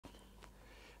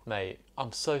Mate,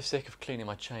 I'm so sick of cleaning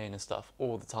my chain and stuff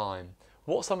all the time.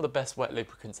 What are some of the best wet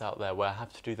lubricants out there where I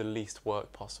have to do the least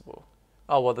work possible?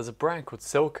 Oh, well, there's a brand called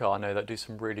Silca I know that do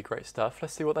some really great stuff.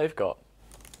 Let's see what they've got.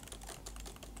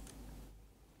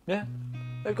 Yeah,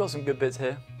 they've got some good bits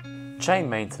here. Chain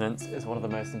maintenance is one of the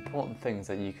most important things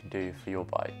that you can do for your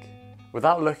bike.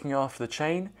 Without looking after the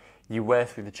chain, you wear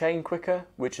through the chain quicker,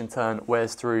 which in turn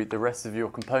wears through the rest of your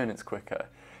components quicker,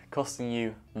 costing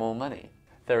you more money.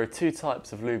 There are two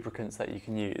types of lubricants that you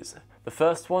can use. The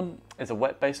first one is a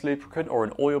wet-based lubricant or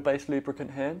an oil-based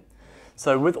lubricant here.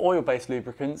 So with oil-based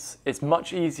lubricants, it's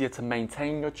much easier to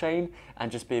maintain your chain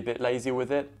and just be a bit lazy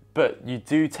with it, but you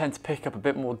do tend to pick up a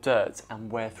bit more dirt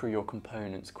and wear through your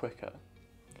components quicker.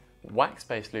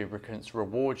 Wax-based lubricants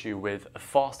reward you with a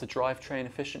faster drivetrain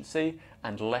efficiency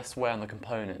and less wear on the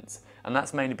components. And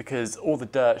that's mainly because all the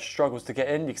dirt struggles to get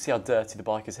in. You can see how dirty the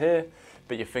bike is here,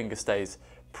 but your finger stays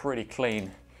pretty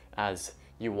clean as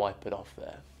you wipe it off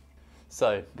there.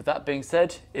 So with that being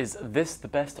said, is this the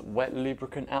best wet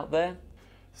lubricant out there?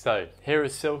 So here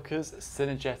is Silca's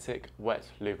Synergetic Wet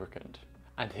Lubricant.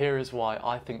 And here is why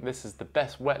I think this is the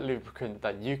best wet lubricant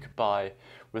that you could buy,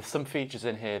 with some features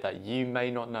in here that you may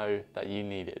not know that you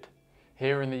needed.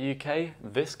 Here in the UK,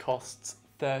 this costs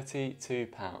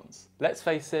 £32. Let's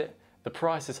face it, the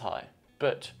price is high,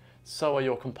 but so are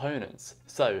your components.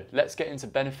 So let's get into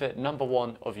benefit number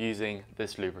one of using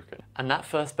this lubricant. And that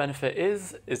first benefit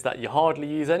is that you hardly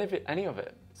use any of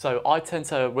it. So I tend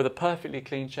to, with a perfectly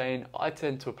clean chain, I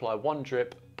tend to apply one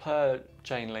drip per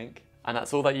chain link, and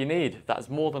that's all that you need. That's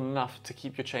more than enough to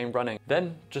keep your chain running.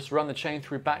 Then just run the chain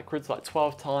through backwards like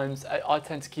 12 times. I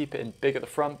tend to keep it in big at the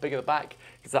front, big at the back,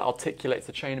 because that articulates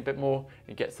the chain a bit more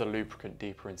and gets the lubricant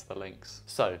deeper into the links.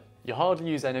 So you hardly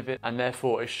use any of it, and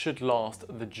therefore it should last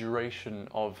the duration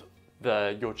of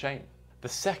your chain. The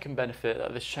second benefit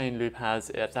that this chain lube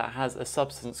has is that it has a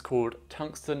substance called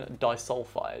tungsten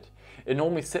disulfide. It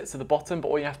normally sits at the bottom, but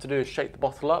all you have to do is shake the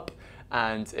bottle up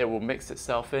and it will mix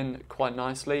itself in quite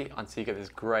nicely until you get this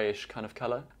greyish kind of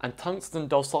colour. And tungsten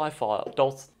disulfide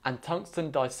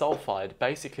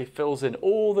basically fills in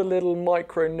all the little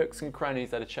micro nooks and crannies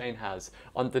that a chain has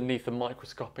underneath a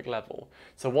microscopic level.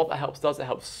 So what that does, it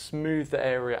helps smooth the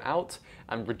area out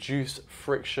and reduce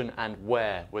friction and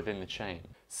wear within the chain.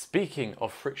 Speaking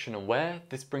of friction and wear,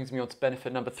 this brings me on to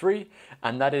benefit number three,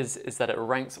 and that is that it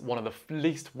ranks one of the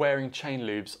least wearing chain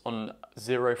lubes on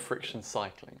zero friction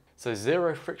cycling. So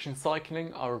zero friction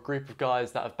cycling are a group of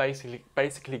guys that have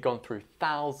basically gone through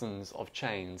thousands of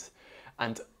chains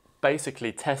and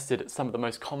basically tested some of the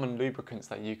most common lubricants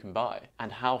that you can buy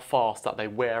and how fast that they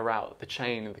wear out the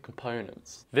chain and the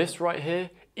components. This right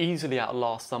here easily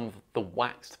outlasts some of the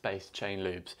waxed-based chain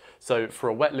lubes. So for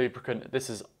a wet lubricant, this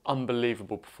is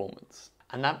unbelievable performance.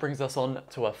 And that brings us on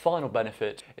to our final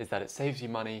benefit, is that it saves you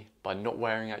money by not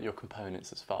wearing out your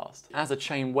components as fast. As a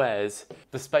chain wears,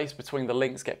 the space between the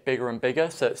links get bigger and bigger,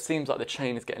 so it seems like the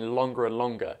chain is getting longer and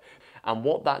longer. And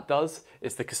what that does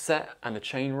is the cassette and the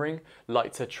chain ring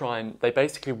like to they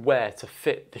basically wear to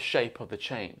fit the shape of the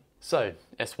chain. So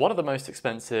it's one of the most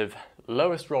expensive,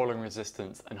 lowest rolling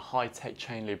resistance and high-tech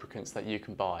chain lubricants that you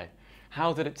can buy.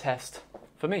 How did it test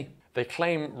for me? They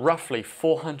claim roughly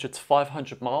 400 to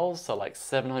 500 miles, so like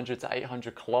 700 to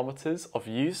 800 kilometers of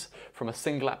use from a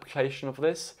single application of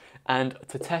this. And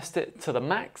to test it to the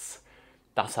max,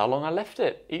 that's how long I left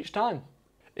it each time.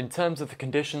 In terms of the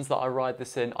conditions that I ride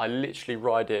this in, I literally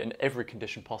ride it in every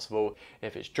condition possible.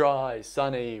 If it's dry,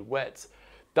 sunny, wet,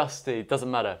 dusty, doesn't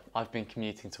matter. I've been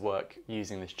commuting to work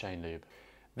using this chain lube.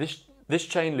 This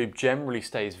chain lube generally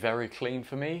stays very clean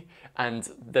for me, and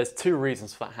there's two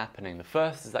reasons for that happening. The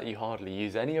first is that you hardly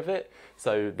use any of it,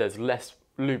 so there's less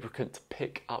lubricant to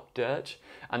pick up dirt.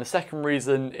 And the second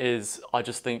reason is I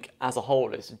just think as a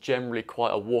whole it's generally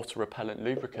quite a water repellent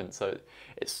lubricant, so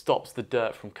it stops the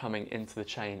dirt from coming into the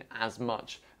chain as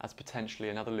much as potentially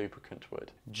another lubricant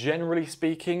would. Generally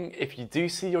speaking, if you do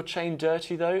see your chain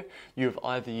dirty though, you've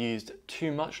either used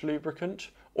too much lubricant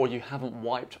or you haven't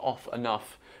wiped off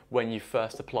enough when you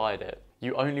first applied it.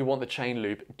 You only want the chain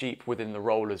lube deep within the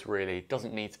rollers really, it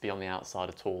doesn't need to be on the outside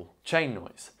at all. Chain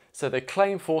noise. So they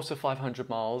claim 400 to 500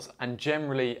 miles, and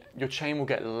generally your chain will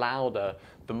get louder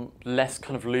the less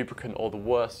kind of lubricant or the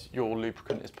worse your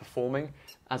lubricant is performing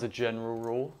as a general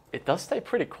rule. It does stay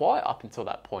pretty quiet up until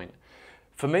that point.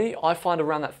 For me, I find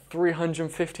around that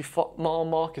 350 mile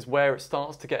mark is where it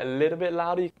starts to get a little bit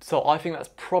louder. So I think that's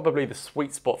probably the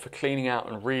sweet spot for cleaning out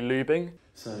and re-lubing.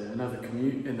 So another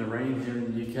commute in the rain here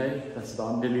in the UK. That's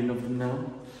about 1 million of them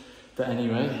now. But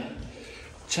anyway,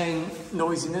 chain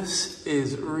noisiness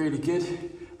is really good.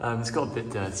 It's got a bit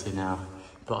dirty now,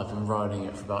 but I've been riding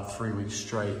it for about 3 weeks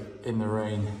straight in the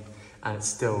rain and it's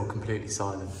still completely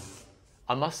silent.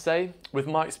 I must say, with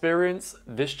my experience,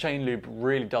 this chain lube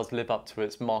really does live up to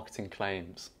its marketing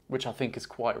claims, which I think is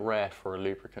quite rare for a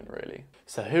lubricant really.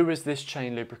 So who is this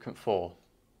chain lubricant for?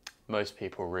 Most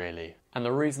people really. And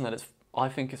the reason that I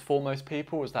think it's for most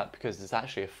people is that because it's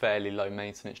actually a fairly low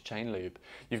maintenance chain lube.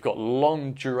 You've got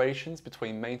long durations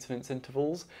between maintenance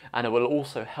intervals and it will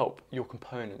also help your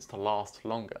components to last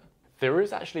longer. There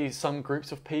is actually some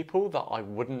groups of people that I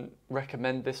wouldn't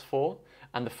recommend this for,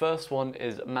 and the first one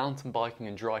is mountain biking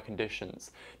in dry conditions.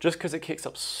 Just because it kicks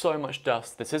up so much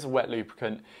dust, this is a wet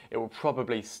lubricant, it will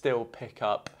probably still pick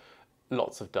up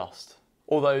lots of dust.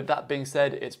 Although that being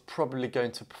said, it's probably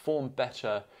going to perform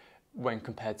better when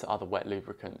compared to other wet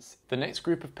lubricants. The next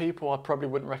group of people I probably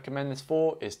wouldn't recommend this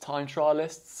for is time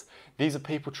trialists. These are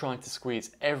people trying to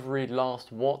squeeze every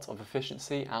last watt of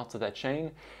efficiency out of their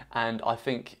chain, and I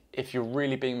think if you're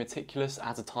really being meticulous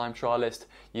as a time trialist,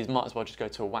 you might as well just go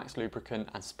to a wax lubricant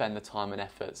and spend the time and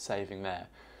effort saving there.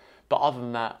 But other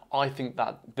than that, I think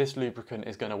that this lubricant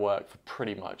is going to work for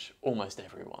pretty much almost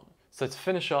everyone. So to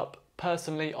finish up,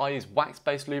 personally, I use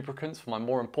wax-based lubricants for my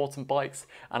more important bikes,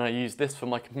 and I use this for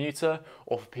my commuter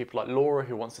or for people like Laura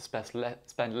who wants to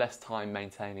spend less time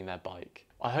maintaining their bike.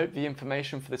 I hope the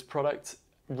information for this product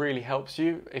really helps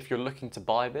you if you're looking to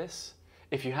buy this.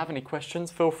 If you have any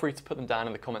questions, feel free to put them down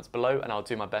in the comments below and I'll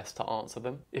do my best to answer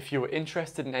them. If you are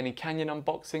interested in any Canyon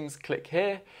unboxings, click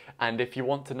here. And if you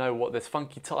want to know what this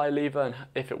funky tyre lever and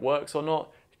if it works or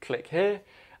not, click here.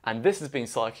 And this has been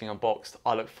Cycling Unboxed.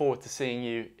 I look forward to seeing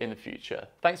you in the future.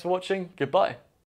 Thanks for watching. Goodbye.